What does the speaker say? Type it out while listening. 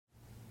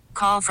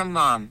Call from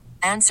mom.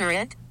 Answer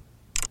it.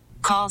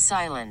 Call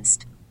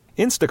silenced.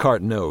 Instacart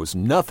knows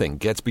nothing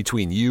gets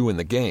between you and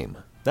the game.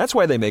 That's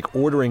why they make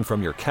ordering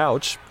from your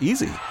couch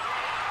easy.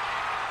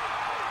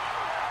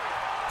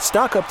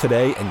 Stock up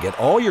today and get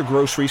all your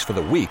groceries for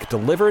the week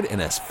delivered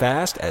in as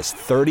fast as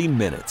 30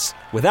 minutes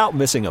without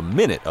missing a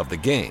minute of the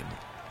game.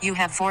 You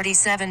have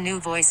 47 new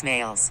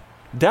voicemails.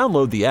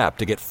 Download the app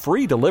to get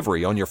free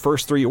delivery on your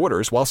first 3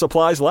 orders while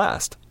supplies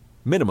last.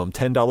 Minimum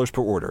 $10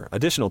 per order.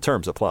 Additional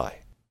terms apply.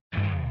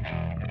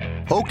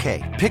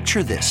 Okay,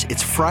 picture this.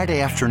 It's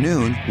Friday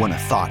afternoon when a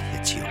thought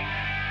hits you.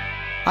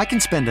 I can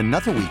spend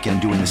another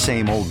weekend doing the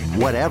same old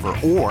whatever,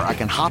 or I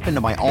can hop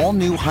into my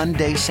all-new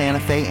Hyundai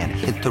Santa Fe and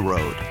hit the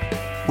road.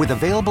 With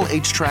available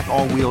H-Track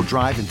all-wheel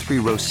drive and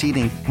 3-row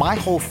seating, my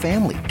whole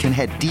family can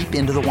head deep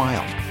into the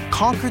wild.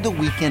 Conquer the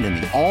weekend in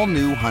the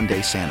all-new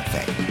Hyundai Santa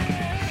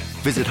Fe.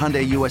 Visit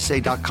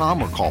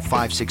HyundaiUSA.com or call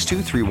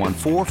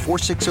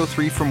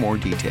 562-314-4603 for more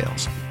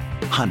details.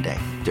 Hyundai,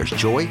 there's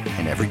joy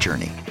in every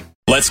journey.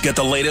 Let's get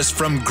the latest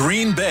from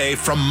Green Bay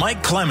from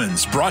Mike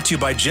Clemens, brought to you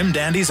by Jim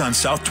Dandy's on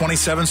South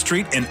 27th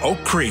Street in Oak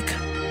Creek.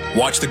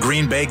 Watch the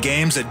Green Bay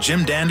games at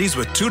Jim Dandy's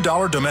with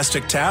 $2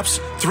 domestic taps,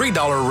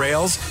 $3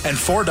 rails, and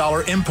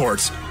 $4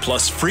 imports,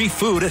 plus free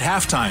food at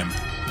halftime.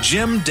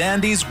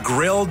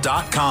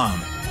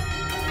 JimDandysGrill.com.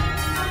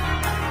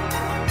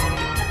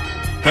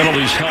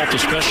 Penalties helped,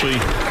 especially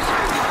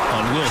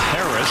on Will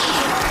Harris,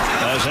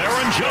 as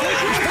Aaron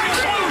Jones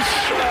breaks loose.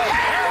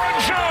 Aaron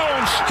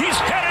Jones,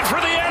 he's headed for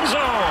the end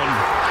zone,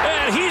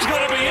 and he's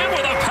going to be in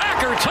with a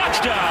Packer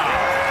touchdown.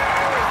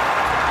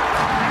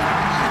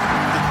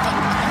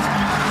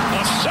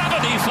 A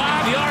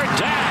 75-yard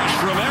dash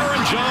from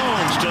Aaron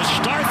Jones to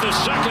start the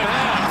second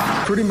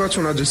half. Pretty much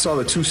when I just saw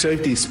the two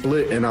safeties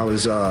split and I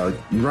was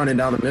running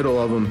down the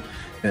middle of them,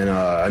 and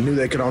I knew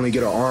they could only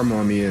get an arm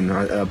on me, and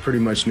I pretty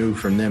much knew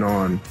from then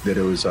on that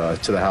it was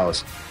to the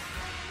house.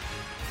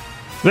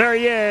 There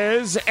he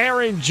is,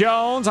 Aaron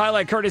Jones,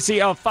 highlight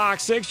courtesy of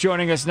Fox 6.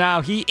 Joining us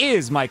now, he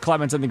is Mike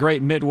Clemens in the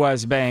Great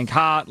Midwest Bank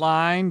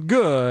Hotline.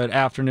 Good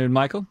afternoon,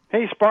 Michael.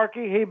 Hey,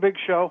 Sparky. Hey, Big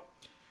Show.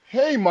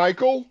 Hey,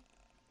 Michael.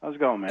 How's it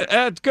going, man?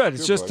 It's good.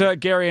 It's just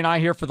Gary and I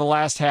here for the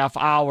last half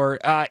hour.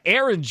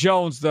 Aaron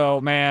Jones, though,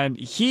 man,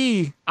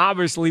 he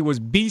obviously was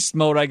beast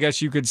mode, I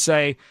guess you could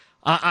say,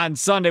 on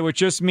Sunday, which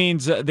just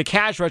means the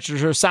cash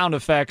register sound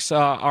effects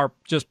are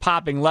just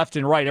popping left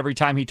and right every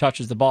time he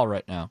touches the ball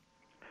right now.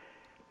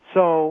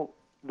 So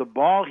the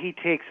ball he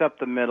takes up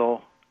the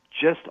middle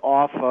just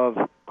off of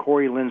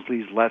Corey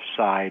Linsley's left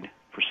side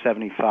for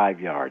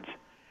 75 yards.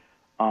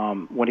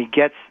 When he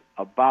gets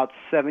about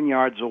 7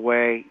 yards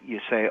away, you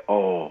say,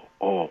 oh.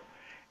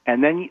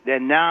 And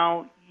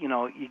now,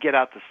 you get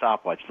out the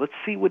stopwatch. Let's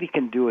see what he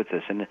can do with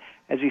this. And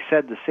as he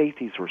said, the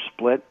safeties were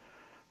split,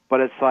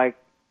 but it's like,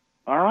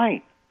 all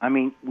right. I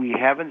mean, we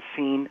haven't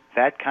seen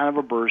that kind of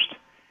a burst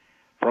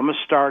from a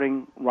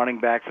starting running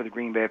back for the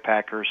Green Bay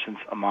Packers since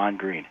Ahman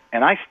Green.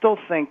 And I still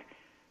think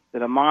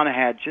that Ahman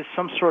had just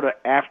some sort of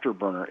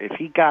afterburner. If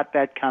he got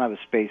that kind of a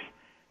space,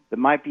 that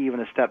might be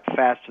even a step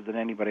faster than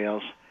anybody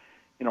else.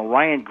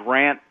 Ryan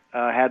Grant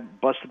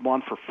had busted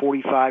one for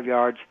 45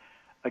 yards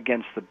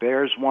against the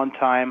Bears one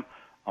time.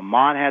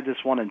 Ahman had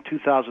this one in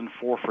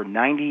 2004 for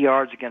 90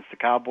 yards against the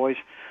Cowboys.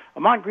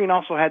 Ahman Green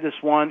also had this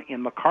one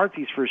in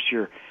McCarthy's first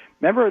year.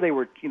 Remember, they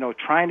were,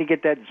 trying to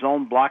get that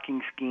zone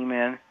blocking scheme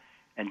in,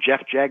 and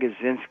Jeff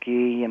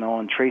Jagosinski,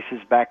 and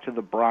traces back to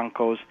the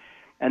Broncos,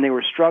 and they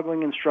were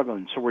struggling.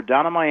 So we're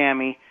down in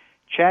Miami.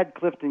 Chad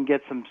Clifton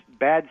gets some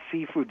bad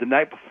seafood the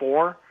night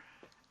before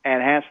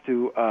and has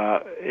to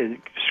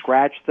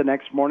scratch the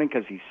next morning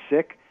because he's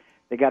sick.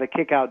 They got to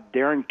kick out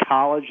Darren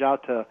College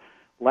out to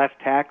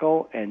left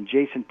tackle, and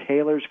Jason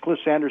Taylor's. Cliff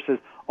Sanders says,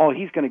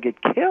 he's going to get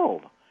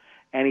killed.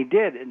 And he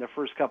did in the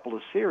first couple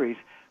of series.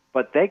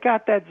 But they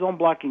got that zone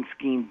blocking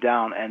scheme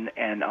down,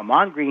 and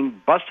Ahman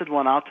Green busted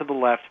one out to the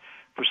left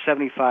for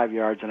 75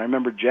 yards. And I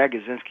remember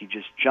Jagosinski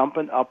just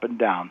jumping up and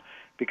down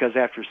because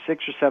after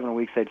 6 or 7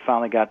 weeks, they'd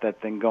finally got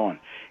that thing going.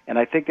 And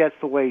I think that's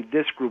the way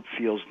this group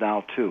feels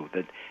now, too,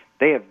 that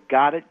they have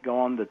got it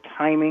going, the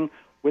timing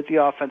with the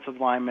offensive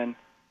linemen,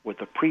 with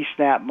the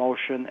pre-snap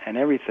motion and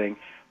everything.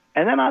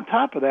 And then on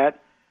top of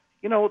that,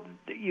 you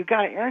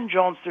got Aaron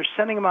Jones, they're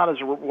sending him out as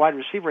a wide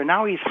receiver, and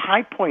now he's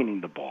high-pointing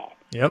the ball.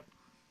 Yep.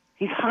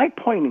 He's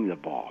high-pointing the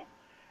ball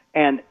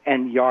and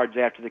yards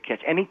after the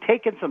catch. And he's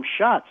taken some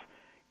shots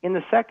in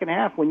the second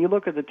half. When you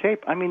look at the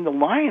tape, I mean, the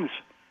Lions,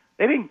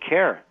 they didn't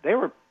care. They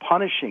were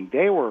punishing.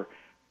 They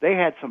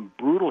had some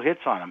brutal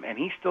hits on him, and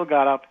he still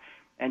got up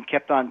and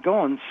kept on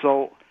going.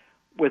 So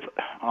with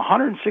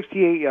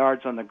 168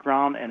 yards on the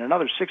ground and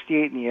another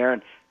 68 in the air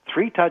and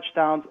 3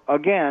 touchdowns,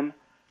 again,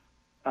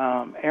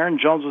 Aaron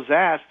Jones was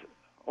asked,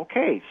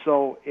 okay,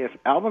 so if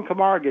Alvin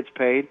Kamara gets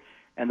paid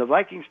and the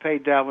Vikings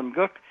paid Dalvin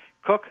Cook,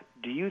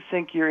 do you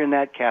think you're in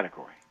that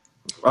category?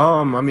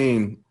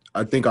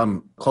 I think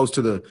I'm close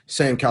to the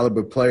same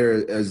caliber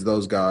player as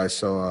those guys.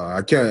 So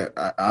I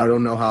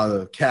don't know how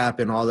the cap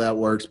and all that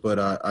works, but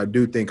I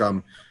do think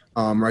I'm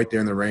right there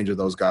in the range of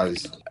those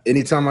guys.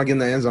 Anytime I get in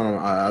the end zone,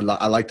 I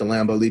like the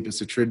Lambeau Leap.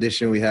 It's a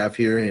tradition we have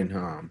here,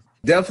 and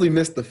definitely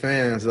miss the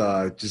fans.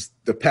 Just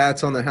the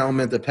pats on the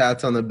helmet, the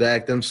pats on the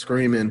back, them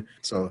screaming.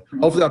 So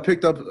hopefully I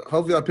picked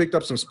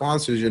up some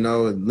sponsors,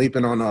 and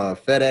leaping on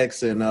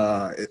FedEx and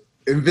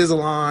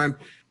Invisalign.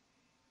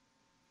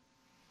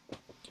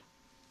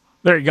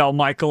 There you go,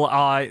 Michael.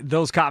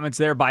 Those comments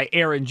there by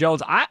Aaron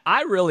Jones.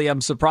 I really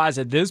am surprised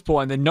at this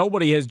point that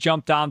nobody has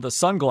jumped on the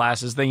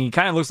sunglasses thing. He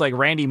kind of looks like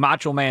Randy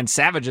Macho Man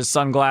Savage's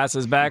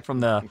sunglasses back from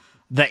the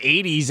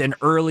 80s and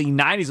early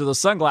 90s with those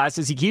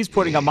sunglasses. He keeps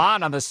putting them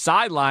on the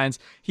sidelines.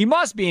 He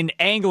must be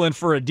angling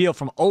for a deal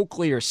from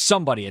Oakley or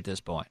somebody at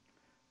this point.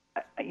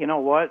 You know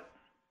what?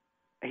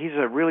 He's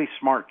a really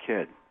smart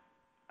kid,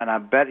 and I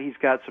bet he's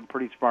got some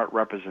pretty smart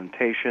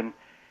representation,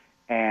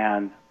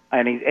 and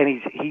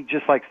he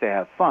just likes to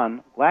have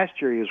fun. Last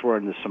year he was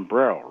wearing the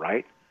sombrero,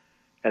 right?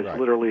 As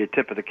literally a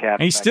tip of the cap.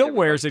 And he still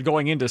wears it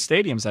going into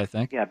stadiums, I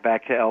think. Yeah,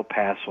 back to El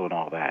Paso and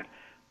all that.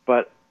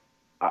 But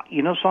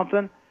you know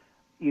something?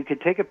 You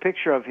could take a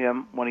picture of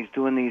him when he's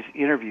doing these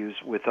interviews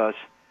with us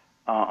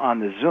on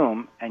the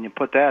Zoom, and you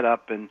put that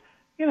up, and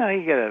you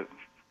get a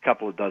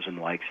couple of dozen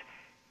likes.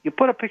 You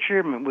put a picture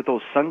of him with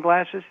those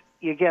sunglasses,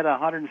 you get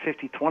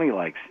 150-20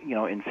 likes,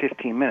 in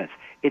 15 minutes.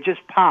 It just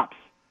pops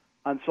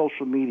on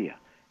social media.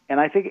 And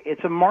I think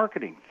it's a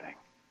marketing thing.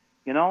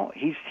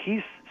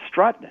 He's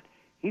strutting it.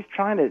 He's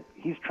trying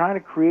to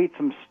create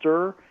some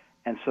stir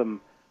and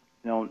some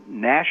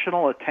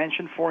national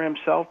attention for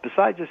himself.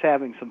 Besides just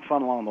having some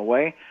fun along the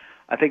way,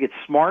 I think it's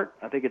smart.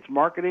 I think it's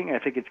marketing. I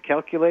think it's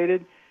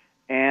calculated.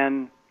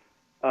 And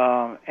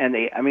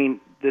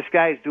this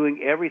guy is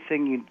doing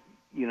everything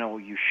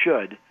you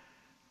should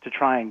to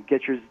try and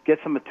get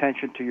some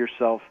attention to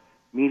yourself,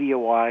 media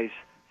wise,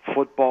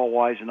 football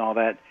wise, and all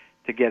that,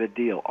 to get a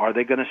deal. Are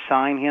they going to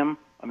sign him?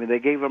 I mean, they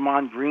gave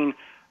Ahman Green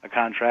a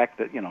contract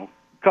that, a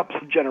couple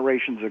of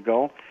generations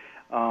ago.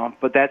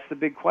 But that's the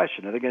big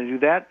question. Are they going to do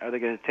that? Are they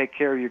going to take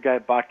care of your guy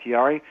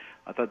Bakhtiari?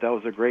 I thought that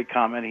was a great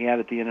comment he had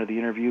at the end of the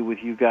interview with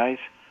you guys.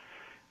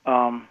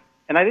 And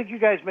I think you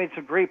guys made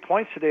some great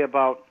points today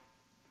about,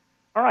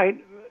 all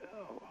right,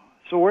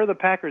 so where are the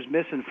Packers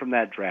missing from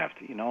that draft?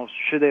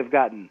 Should they have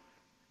gotten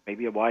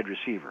maybe a wide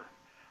receiver?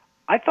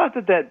 I thought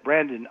that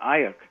Brandon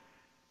Ayuk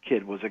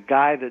kid was a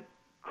guy that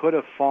could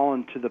have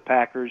fallen to the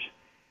Packers.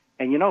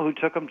 And who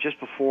took him just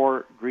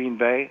before Green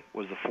Bay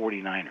was the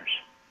 49ers.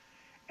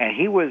 And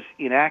he was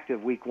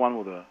inactive week 1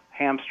 with a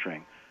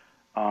hamstring.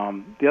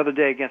 The other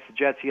day against the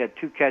Jets, he had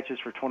 2 catches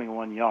for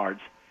 21 yards.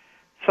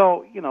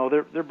 So,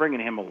 they're bringing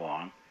him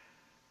along.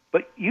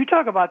 But you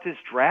talk about this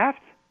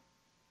draft,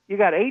 you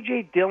got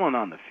A.J. Dillon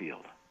on the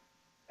field.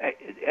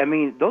 I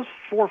mean, those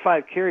 4 or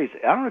 5 carries,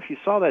 I don't know if you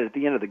saw that at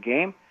the end of the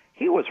game,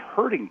 he was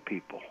hurting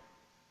people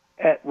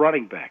at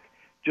running back.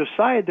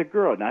 Josiah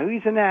DeGuara, now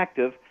he's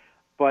inactive,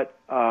 but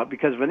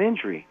because of an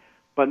injury.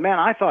 But, man,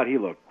 I thought he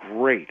looked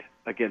great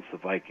against the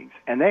Vikings.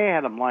 And they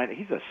had him lined.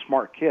 He's a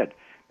smart kid.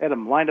 They had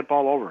him lined up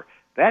all over.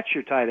 That's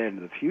your tight end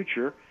of the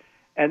future.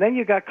 And then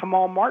you got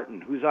Kamal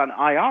Martin, who's on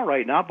IR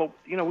right now. But,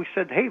 we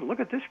said, hey, look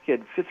at this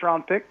kid,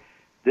 5th-round pick.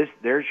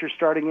 There's your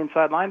starting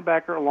inside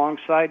linebacker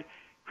alongside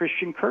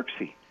Christian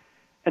Kirksey.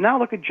 And now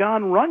look at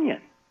John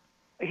Runyon.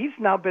 He's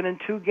now been in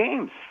 2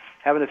 games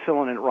having to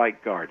fill in at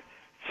right guard.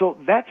 So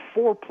that's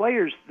 4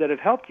 players that have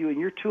helped you, and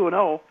you're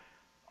 2-0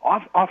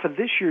 off of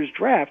this year's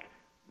draft.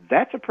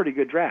 That's a pretty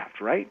good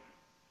draft, right?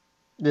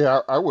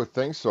 Yeah, I would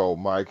think so,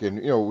 Mike. And,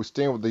 we're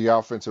staying with the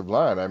offensive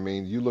line. I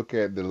mean, you look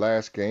at the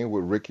last game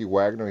with Ricky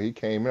Wagner. He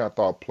came in, I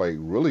thought, played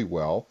really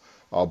well,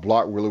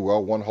 blocked really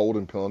well, 1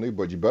 holding penalty,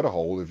 but you better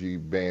hold if you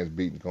bands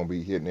beating going to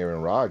be hitting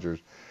Aaron Rodgers.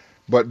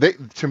 But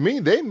to me,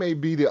 they may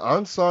be the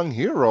unsung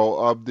hero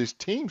of this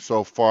team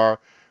so far,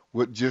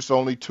 with just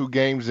only 2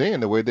 games in,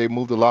 the way they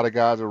moved a lot of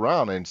guys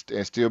around and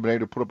still been able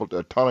to put up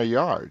a ton of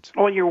yards.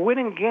 Well, you're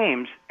winning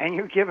games, and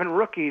you're giving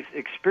rookies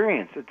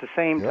experience at the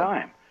same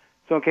time.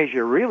 So in case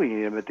you really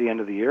need them at the end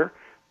of the year,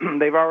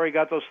 they've already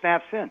got those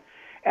snaps in.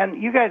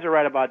 And you guys are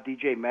right about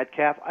DJ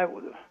Metcalf.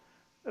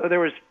 There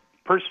was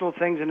personal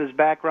things in his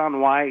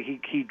background why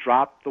he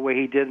dropped the way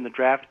he did in the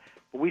draft.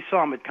 But we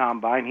saw him at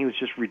Combine. He was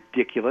just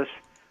ridiculous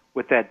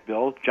with that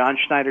build. John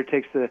Schneider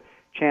takes the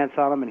chance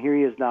on him, and here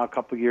he is now a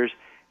couple of years,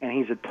 and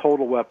he's a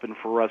total weapon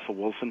for Russell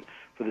Wilson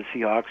for the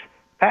Seahawks.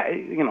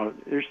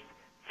 There's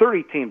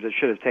 30 teams that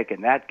should have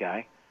taken that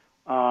guy.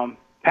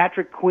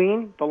 Patrick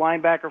Queen, the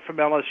linebacker from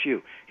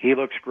LSU, he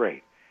looks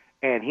great.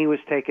 And he was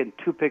taken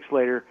 2 picks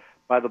later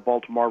by the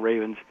Baltimore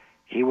Ravens.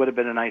 He would have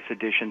been a nice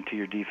addition to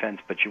your defense,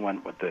 but you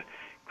went with the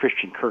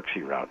Christian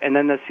Kirksey route. And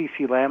then the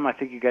C.C. Lamb, I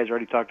think you guys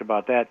already talked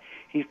about that.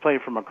 He's playing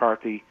for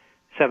McCarthy,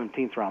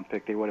 17th-round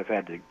pick. They would have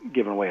had to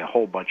give away a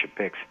whole bunch of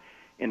picks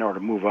in order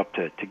to move up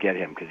to get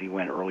him because he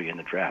went early in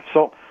the draft.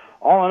 So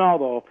all in all,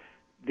 though,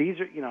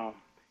 these are,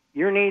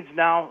 your needs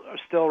now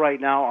still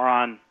right now are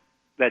on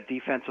that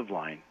defensive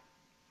line.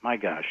 My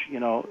gosh,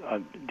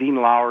 Dean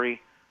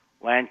Lowry,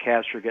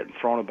 Lancaster getting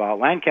thrown about.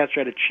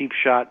 Lancaster had a cheap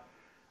shot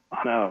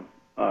on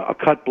a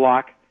cut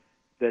block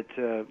that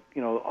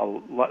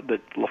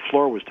that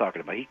LaFleur was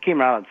talking about. He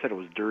came out and said it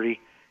was dirty,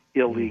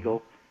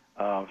 illegal.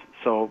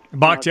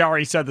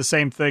 Bakhtiari said the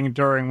same thing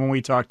when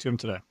we talked to him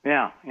today.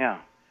 Yeah.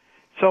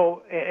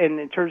 So, and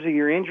in terms of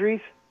your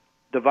injuries,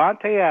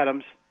 Devontae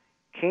Adams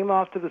came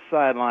off to the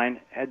sideline,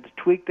 had to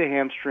tweak the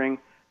hamstring,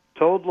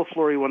 told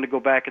LaFleur he wanted to go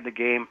back in the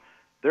game.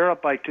 They're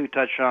up by 2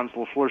 touchdowns.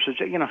 LaFleur said,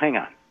 hang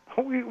on.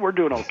 We're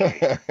doing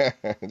okay.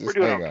 We're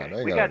doing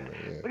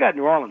okay. We got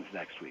New Orleans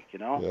next week,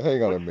 Yeah,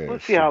 hang on a minute.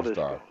 Let's see how this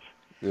goes.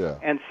 Yeah.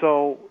 And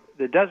so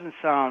it doesn't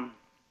sound,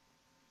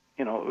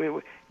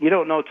 you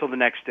don't know till the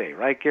next day,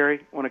 right, Gary,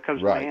 when it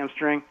comes to the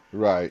hamstring?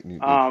 Right.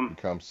 It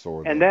becomes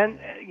sore. And then,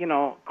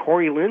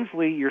 Corey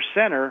Linsley, your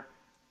center,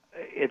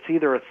 it's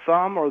either a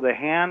thumb or the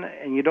hand,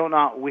 and you don't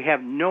know. We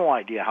have no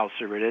idea how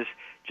severe it is,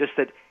 just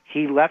that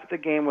he left the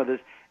game with us.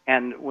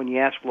 And when you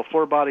ask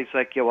LaFleur about it, he's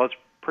like, it's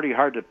pretty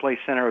hard to play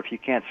center if you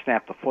can't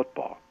snap the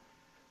football.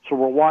 So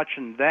we're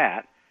watching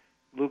that.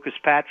 Lucas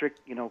Patrick,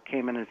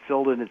 came in and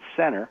filled in at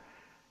center.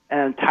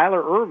 And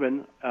Tyler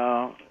Ervin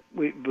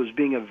was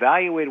being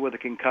evaluated with a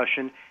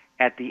concussion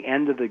at the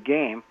end of the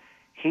game.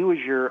 He was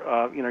your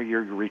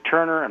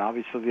returner, and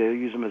obviously they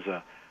use him as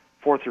a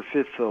 4th or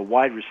 5th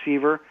wide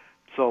receiver.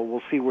 So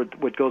we'll see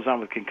what goes on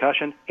with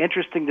concussion.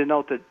 Interesting to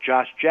note that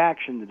Josh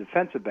Jackson, the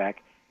defensive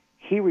back,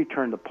 he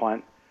returned the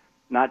punt,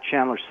 not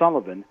Chandler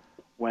Sullivan,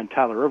 when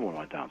Tyler Ervin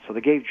went down. So they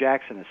gave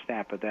Jackson a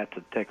snap at that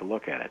to take a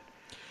look at it.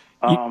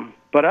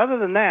 But other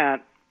than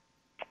that,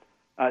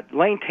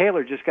 Lane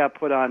Taylor just got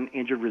put on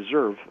injured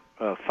reserve,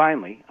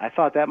 finally. I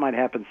thought that might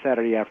happen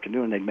Saturday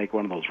afternoon. They'd make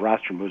one of those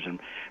roster moves and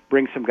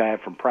bring some guy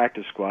up from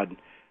practice squad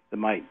that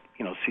might,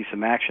 see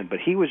some action. But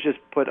he was just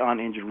put on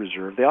injured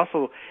reserve. They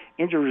also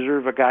injured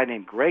reserve a guy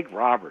named Greg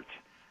Roberts.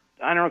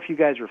 I don't know if you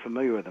guys are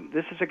familiar with him.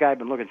 This is a guy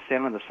been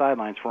standing on the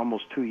sidelines for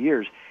almost 2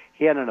 years.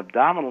 He had an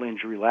abdominal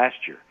injury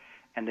last year,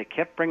 and they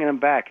kept bringing him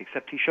back,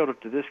 except he showed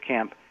up to this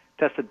camp,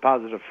 tested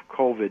positive for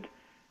COVID.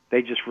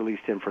 They just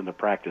released him from the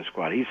practice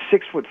squad. He's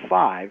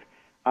 6'5"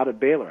 out of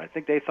Baylor. I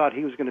think they thought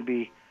he was going to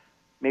be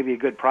maybe a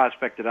good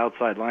prospect at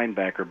outside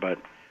linebacker, but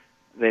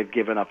they've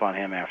given up on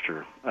him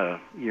after a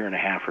year and a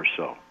half or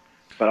so.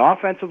 But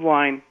offensive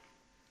line,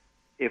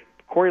 if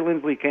Corey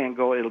Linsley can't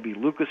go, it'll be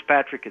Lucas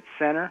Patrick at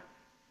center,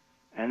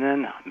 and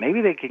then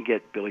maybe they can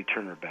get Billy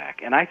Turner back.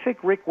 And I think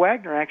Rick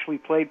Wagner actually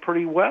played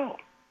pretty well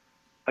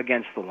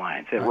against the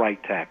Lions at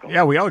right tackle.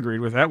 Yeah, we all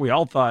agreed with that. We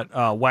all thought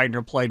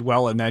Wagner played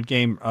well in that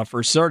game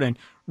for certain.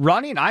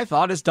 Running, I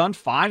thought, has done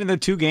fine in the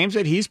 2 games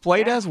that he's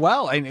played as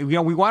well. And,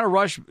 we want to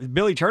rush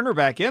Billy Turner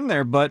back in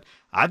there, but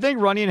I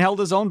think Running held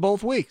his own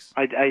both weeks.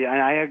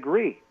 I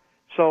agree.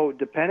 So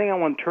depending on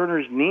when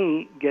Turner's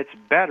knee gets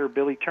better,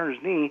 Billy Turner's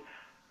knee,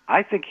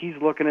 I think he's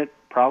looking at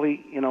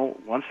probably,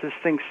 once this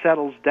thing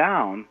settles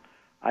down,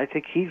 I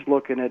think he's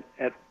looking at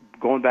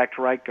going back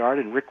to right guard,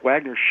 and Rick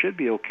Wagner should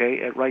be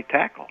okay at right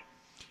tackle.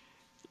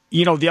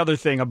 The other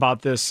thing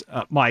about this,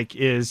 Mike,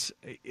 is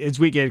as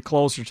we get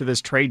closer to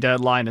this trade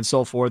deadline and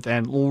so forth,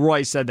 and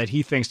Leroy said that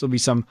he thinks there'll be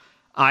some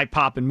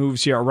eye-popping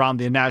moves here around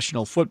the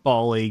National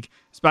Football League,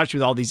 especially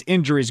with all these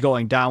injuries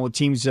going down, with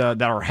teams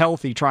that are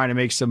healthy trying to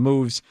make some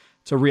moves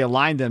to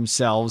realign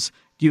themselves.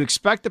 Do you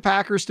expect the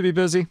Packers to be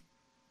busy?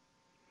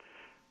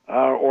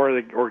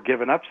 Or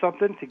giving up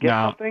something to get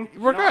something?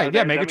 We're great.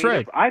 Yeah, make a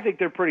trade. I think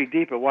they're pretty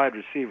deep at wide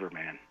receiver,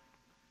 man.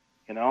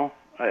 I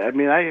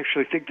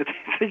actually think that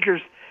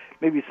there's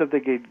maybe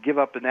something they'd give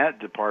up in that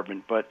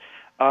department. But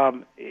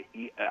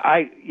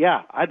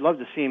I'd love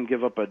to see him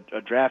give up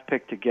a draft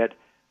pick to get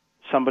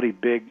somebody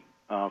big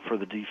for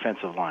the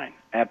defensive line.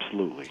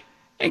 Absolutely.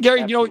 And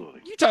Gary, you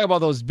talk about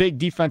those big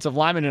defensive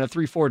linemen in a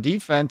 3-4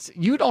 defense.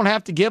 You don't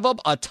have to give up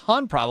a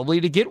ton probably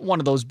to get one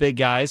of those big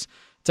guys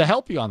to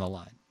help you on the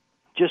line.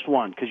 Just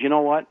one, because you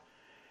know what?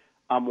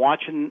 I'm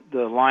watching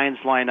the Lions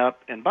line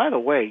up, and by the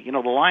way, the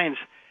Lions,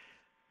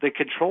 they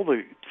control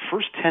the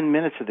first 10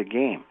 minutes of the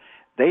game.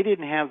 They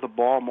didn't have the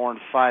ball more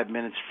than 5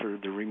 minutes for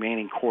the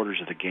remaining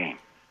quarters of the game.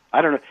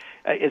 I don't know.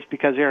 It's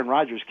because Aaron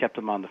Rodgers kept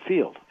them on the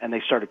field, and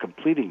they started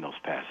completing those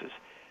passes.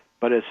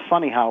 But it's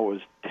funny how it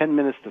was 10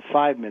 minutes to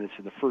 5 minutes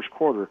in the first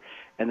quarter,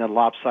 and then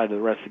lopsided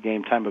the rest of the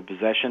game, time of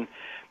possession.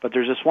 But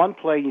there's this one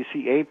play, you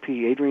see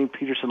Adrian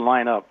Peterson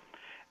line up,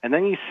 and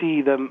then you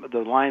see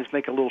the Lions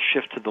make a little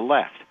shift to the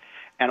left.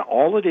 And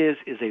all it is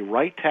a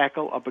right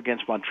tackle up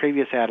against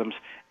Montravius Adams,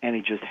 and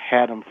he just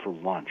had him for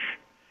lunch.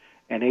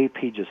 And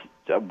AP just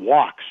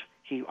walks.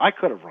 I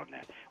could have run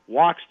that.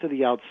 Walks to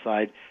the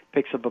outside,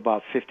 picks up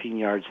about 15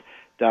 yards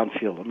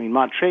downfield. I mean,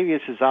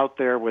 Montravius is out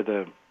there with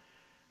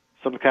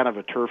some kind of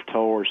a turf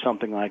toe or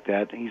something like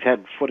that. He's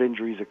had foot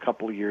injuries a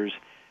couple of years.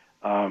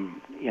 He's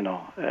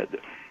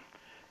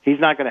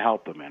not going to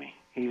help them any.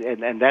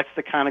 And that's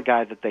the kind of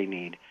guy that they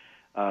need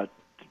to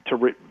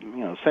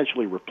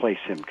essentially replace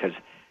him, because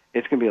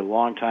it's going to be a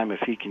long time if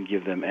he can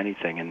give them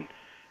anything. And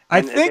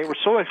I think they were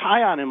so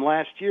high on him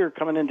last year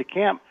coming into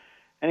camp,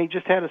 and he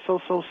just had a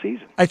so-so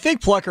season. I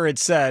think Plucker had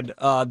said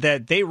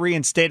that they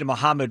reinstated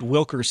Muhammad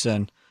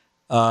Wilkerson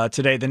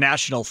today, the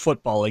National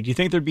Football League. Do you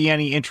think there'd be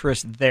any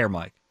interest there,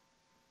 Mike?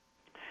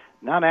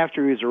 Not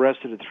after he was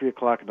arrested at 3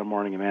 o'clock in the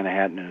morning in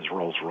Manhattan in his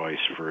Rolls Royce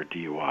for a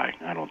DUI.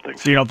 I don't think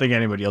so. So you don't think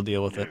anybody will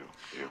deal with it?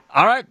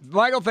 All right,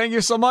 Michael, thank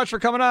you so much for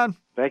coming on.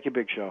 Thank you,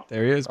 Big Show.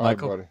 There he is, All right,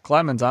 Michael buddy.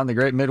 Clemens on the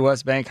Great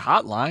Midwest Bank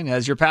Hotline.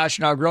 Has your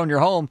passion outgrown your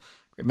home?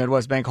 Great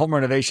Midwest Bank Home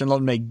Renovation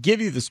Loan may give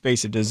you the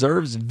space it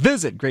deserves.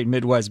 Visit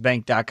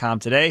greatmidwestbank.com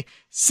today.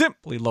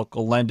 Simply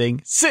local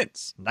lending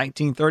since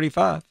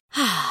 1935.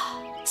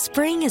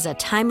 Spring is a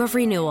time of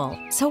renewal,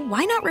 so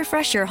why not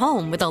refresh your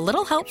home with a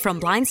little help from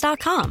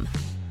Blinds.com?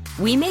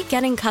 We make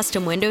getting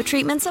custom window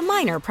treatments a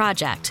minor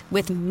project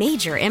with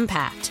major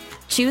impact.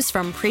 Choose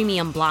from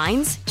premium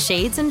blinds,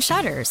 shades, and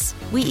shutters.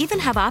 We even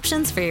have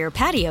options for your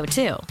patio,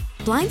 too.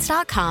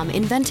 Blinds.com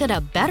invented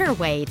a better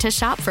way to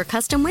shop for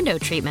custom window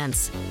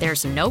treatments.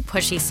 There's no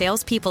pushy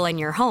salespeople in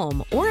your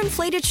home or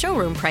inflated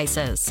showroom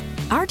prices.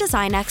 Our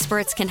design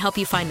experts can help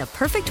you find the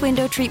perfect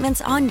window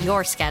treatments on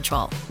your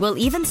schedule. We'll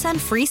even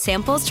send free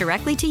samples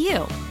directly to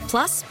you.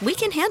 Plus, we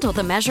can handle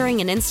the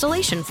measuring and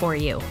installation for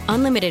you.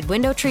 Unlimited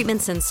window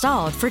treatments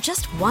installed for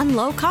just one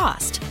low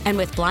cost. And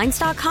with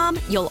Blinds.com,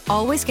 you'll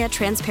always get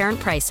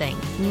transparent pricing.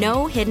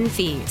 No hidden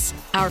fees.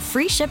 Our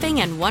free shipping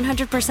and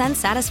 100%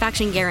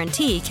 satisfaction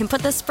guarantee can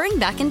put the spring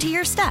back into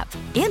your step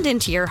and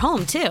into your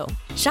home, too.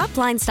 Shop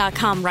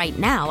Blinds.com right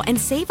now and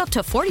save up to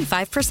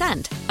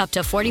 45%. Up to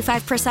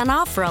 45%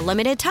 off for a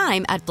limited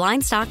time at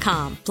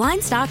Blinds.com.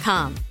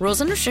 Blinds.com. Rules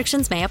and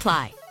restrictions may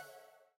apply.